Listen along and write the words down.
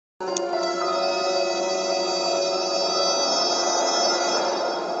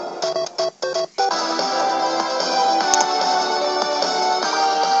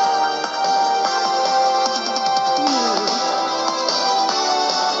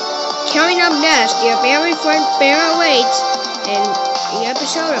Coming up next, your very friend Bear awaits in the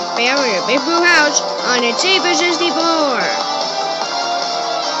episode of Bear in a Big Blue House on the Xavier 64.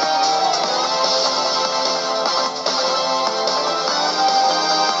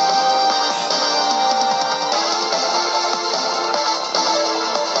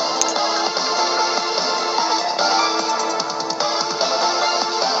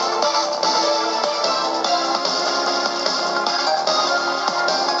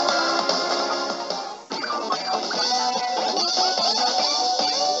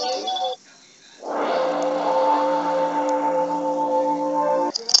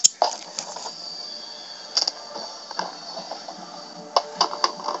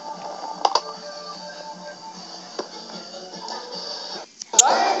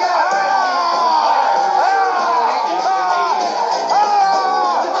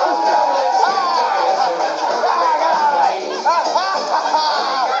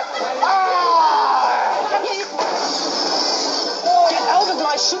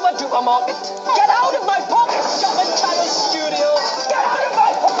 Supermarket. Get out of my pocket, shop and channel studio. Get out of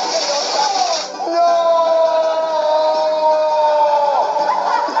my pocket. No!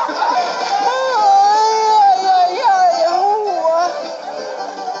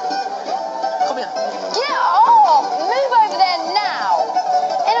 Come here. Get off! Move over there now.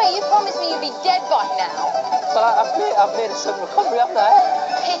 Anyway, you promised me you'd be dead by now. But I've made a sudden recovery, haven't I?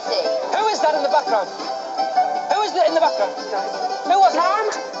 Pity. Who is that in the background? Who is that in the background? Who was it?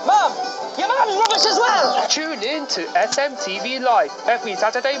 Mom! Your mom's rubbish as well! Tune in to SMTV Live every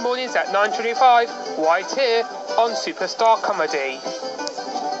Saturday mornings at 9:25, right here on Superstar Comedy.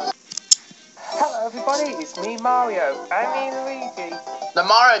 Hello everybody, it's me Mario, and me Luigi. The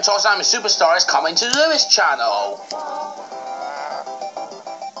Mario Toy Simon Superstar is coming to Lewis channel.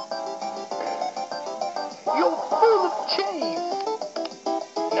 You're full of cheese.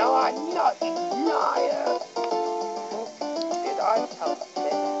 No, I'm not, liar. Did I tell you?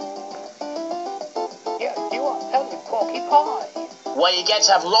 Porky Pie. Where you get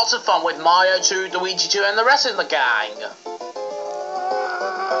to have lots of fun with Mario 2, Luigi 2 and the rest of the gang.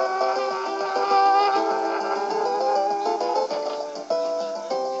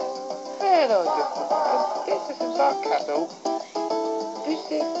 Hello, gentlemen. This isn't our castle. This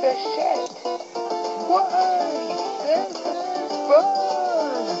is the shed. Why? There's the fun.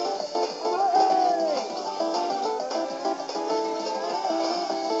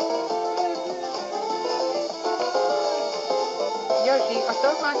 Yoshi, I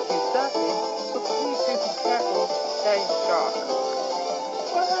don't like you surfing, but please do be careful, there's a shark.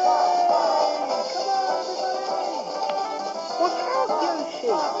 Watch out,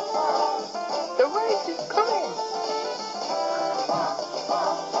 Yoshi! The race is coming!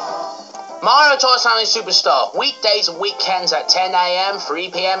 Mario Toy Simon Superstar, weekdays and weekends at 10 AM,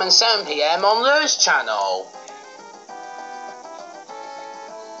 3 PM and 7 PM on Lewis channel.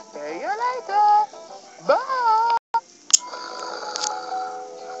 See you later! Bye!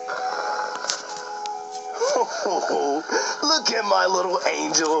 Oh, look at my little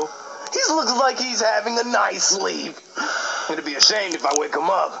angel. He looks like he's having a nice sleep. It'd be a shame if I wake him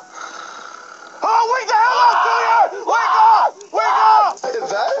up. Oh, wake the hell up, Junior! Wake up! Wake up! Is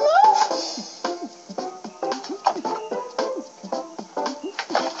that enough?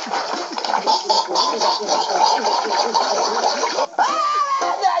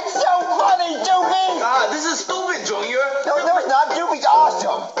 That's so funny, Doopy! This is stupid, Junior. No, it's not. Doopy's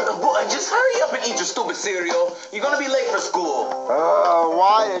awesome. Boy, just hurry up and eat your stupid cereal. You're gonna be late for school.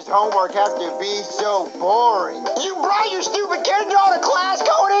 Why does homework have to be so boring? You brought your stupid kindergarten to class,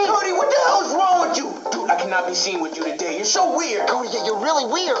 Cody? Cody, what the hell is wrong with you? Dude, I cannot be seen with you today. You're so weird. Cody, you're really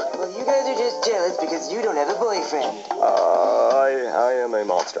weird. Well, you guys are just jealous because you don't have a boyfriend. I am a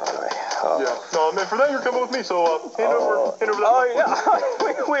monster, aren't I? Yeah. No, man, for that you're coming with me, so hand over that. Oh,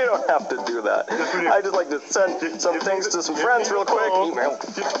 yeah. we don't have to do that. Yes, we do. I just like to send some things to some friends real quick. Email.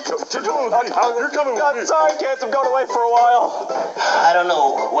 You're coming with me. You're coming with me. Sorry, kids, I'm going away for a while. I don't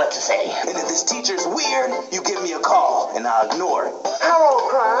know what to say. And if this teacher's weird, you give me a call, and I'll ignore it. Hello,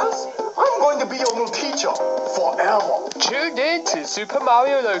 class. I'm going to be your new teacher forever. Tune in to Super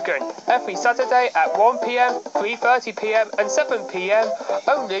Mario Logan every Saturday at 1 PM, 3:30 PM and 7 PM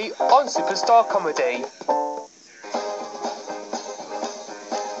only on Superstar Comedy.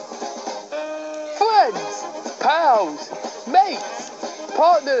 Friends, pals, mates,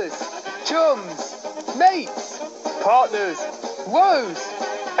 partners, chums, mates, partners, woes,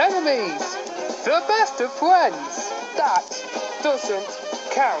 enemies, the best of friends. That doesn't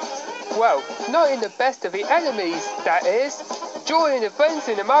count. Well, not in the best of the enemies, that is. Join the friends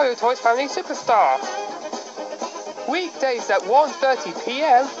in the Mario Toys Family Superstar. Weekdays at 1:30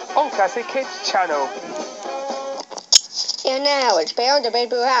 p.m. on Classic Kids channel. And now it's Bear in the Big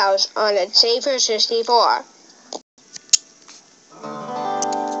Blue House on the Xavier 64.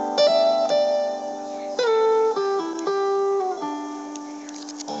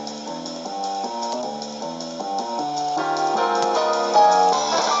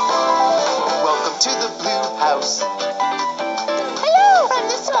 Welcome to the Blue House. Hello from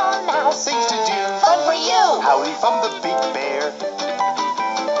the small mouse. Things to do. Fun for you. Howdy from the Big Bear.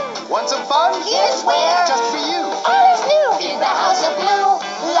 Want some fun? Here's where. Just for you. All is new in the House of Blue.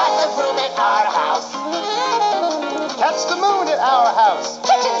 Lots of room at our house. Catch the moon at our house.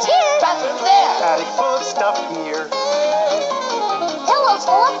 Kitchen's here. Bathroom's there. Attic full of stuff here. Pillows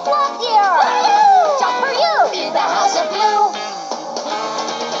full of fluff here. Just for you in the House of Blue.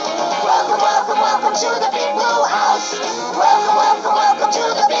 Welcome, welcome, welcome to the Big Blue House. Welcome, welcome, welcome to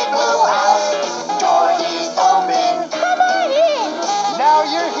the Big Blue House. Door is open. Come on in. Now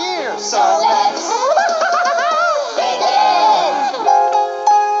you're here. So let's begin.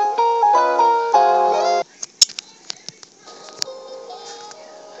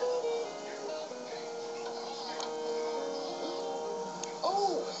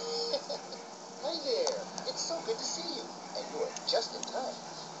 Oh, hi there. It's so good to see you. And you're just in time.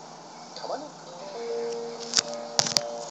 Come on in.